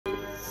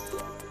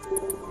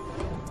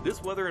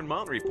This weather and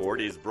mountain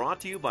report is brought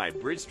to you by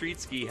Bridge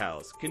Street Ski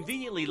House,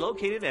 conveniently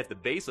located at the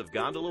base of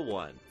Gondola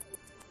 1.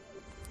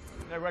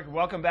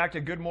 Welcome back to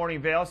Good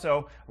Morning Vail.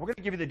 So we're going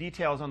to give you the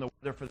details on the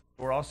weather.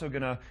 We're also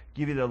going to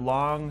give you the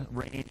long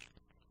range,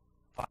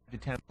 5 to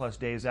 10 plus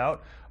days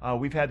out.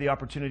 We've had the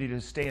opportunity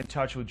to stay in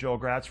touch with Joel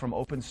Gratz from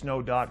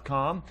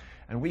OpenSnow.com,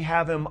 and we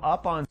have him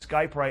up on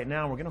Skype right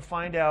now. We're going to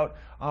find out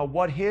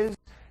what his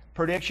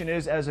prediction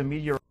is as a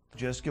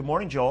meteorologist. Good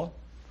morning, Joel.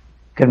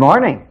 Good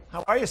morning.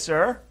 How are you,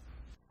 sir?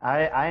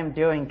 I am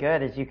doing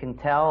good. As you can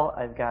tell,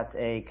 I've got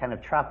a kind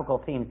of tropical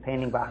themed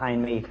painting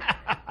behind me.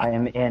 I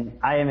am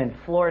in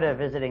Florida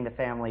visiting the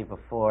family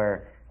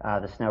before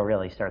the snow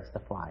really starts to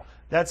fly.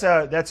 That's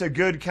a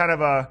good kind of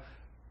a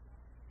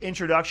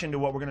introduction to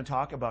what we're going to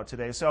talk about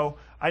today. So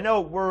I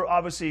know we're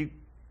obviously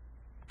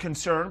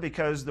concerned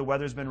because the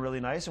weather's been really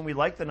nice, and we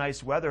like the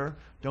nice weather.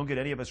 Don't get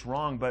any of us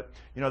wrong, but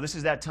you know, this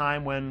is that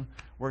time when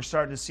we're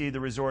starting to see the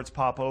resorts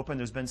pop open.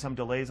 There's been some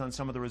delays on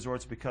some of the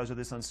resorts because of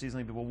this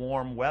unseasonably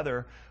warm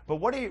weather. But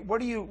what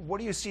do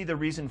you see the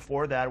reason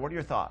for that? What are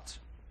your thoughts?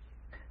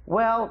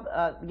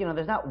 Well, you know,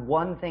 there's not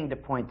one thing to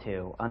point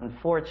to.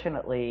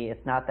 Unfortunately,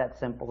 it's not that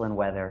simple in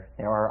weather.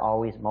 There are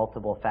always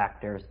multiple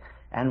factors,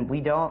 and we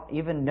don't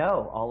even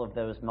know all of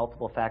those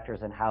multiple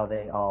factors and how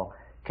they all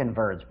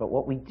converge. But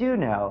what we do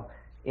know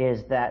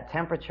is that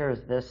temperatures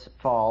this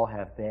fall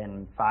have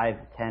been 5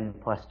 to 10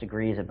 plus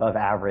degrees above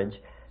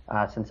average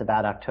since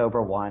about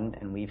October 1,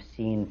 and we've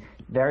seen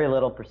very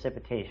little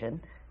precipitation.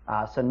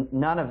 So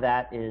none of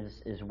that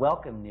is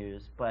welcome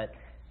news, but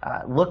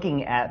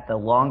looking at the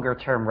longer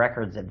term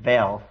records at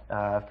Vail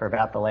for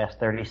about the last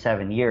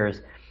 37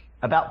 years,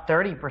 about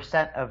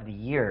 30% of the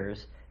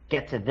years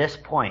get to this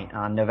point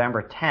on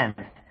November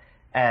 10th,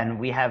 and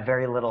we have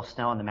very little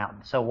snow on the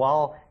mountain. So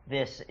while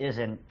this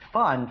isn't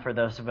fun for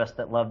those of us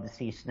that love to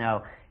see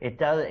snow,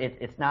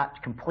 it's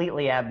not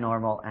completely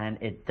abnormal, and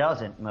it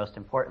doesn't, most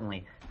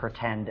importantly,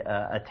 portend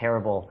a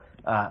terrible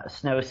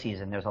snow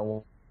season. There's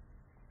a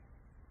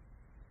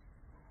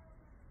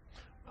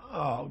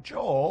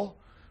Joel.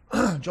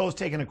 Joel's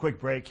taking a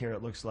quick break here,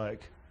 it looks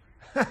like.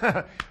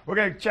 We're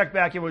going to check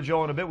back in with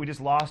Joel in a bit. We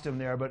just lost him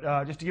there.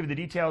 But just to give you the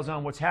details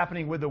on what's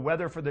happening with the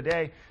weather for the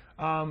day,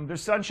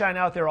 there's sunshine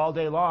out there all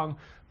day long.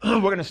 We're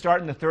going to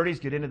start in the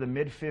 30s, get into the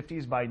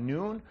mid-50s by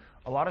noon.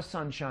 A lot of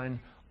sunshine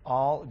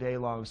all day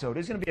long. So it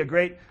is going to be a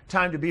great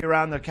time to be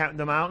around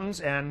the mountains,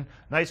 and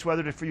nice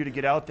weather for you to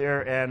get out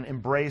there and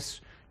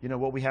embrace, you know,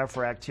 what we have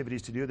for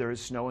activities to do. There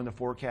is snow in the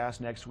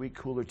forecast next week,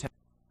 cooler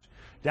temperatures.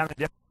 Down in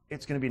Denver,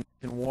 it's going to be nice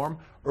and warm.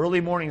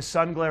 Early morning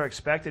sun glare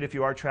expected if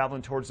you are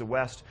traveling towards the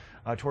west,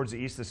 towards the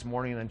east this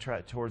morning, and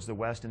then towards the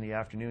west in the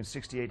afternoon.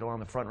 68 along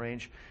the Front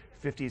Range,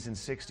 50s and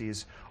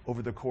 60s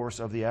over the course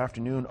of the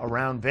afternoon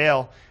around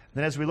Vail.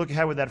 Then as we look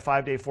ahead with that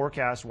 5-day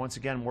forecast, once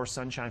again, more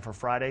sunshine for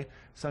Friday,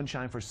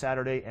 sunshine for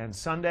Saturday and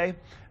Sunday.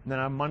 And then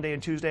on Monday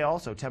and Tuesday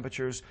also,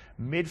 temperatures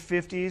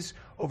mid-50s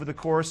over the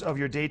course of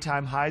your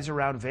daytime highs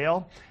around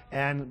Vail,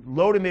 and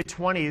low to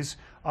mid-20s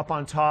up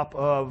on top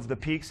of the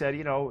peaks at,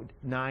 you know,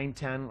 9,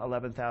 10,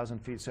 11,000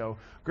 feet. So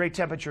great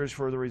temperatures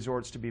for the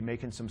resorts to be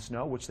making some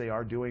snow, which they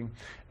are doing,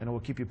 and we'll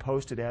keep you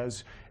posted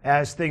as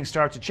things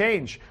start to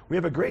change. We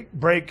have a great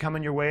break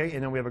coming your way,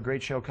 and then we have a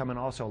great show coming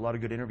also, a lot of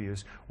good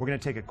interviews. We're going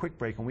to take a quick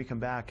break. When we come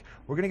back,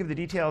 we're going to give the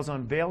details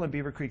on Vail and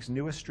Beaver Creek's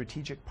newest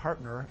strategic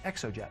partner,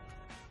 ExoJet.